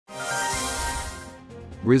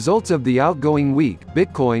Results of the outgoing week: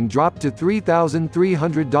 Bitcoin dropped to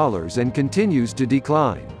 $3,300 and continues to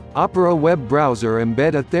decline. Opera web browser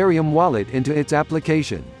embed Ethereum wallet into its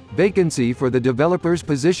application. Vacancy for the developer's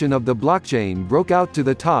position of the blockchain broke out to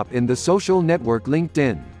the top in the social network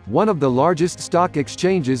LinkedIn. One of the largest stock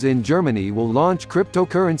exchanges in Germany will launch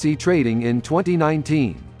cryptocurrency trading in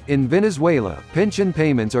 2019. In Venezuela, pension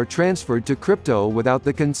payments are transferred to crypto without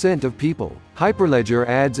the consent of people. Hyperledger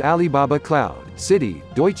adds Alibaba Cloud, Citi,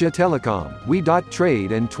 Deutsche Telekom,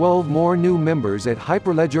 we.trade and 12 more new members at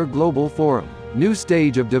Hyperledger Global Forum. New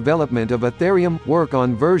stage of development of Ethereum, work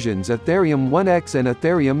on versions Ethereum 1x and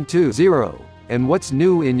Ethereum 2.0. And what's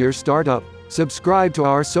new in your startup? Subscribe to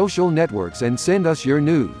our social networks and send us your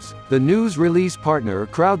news. The news release partner,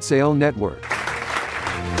 Crowdsale Network.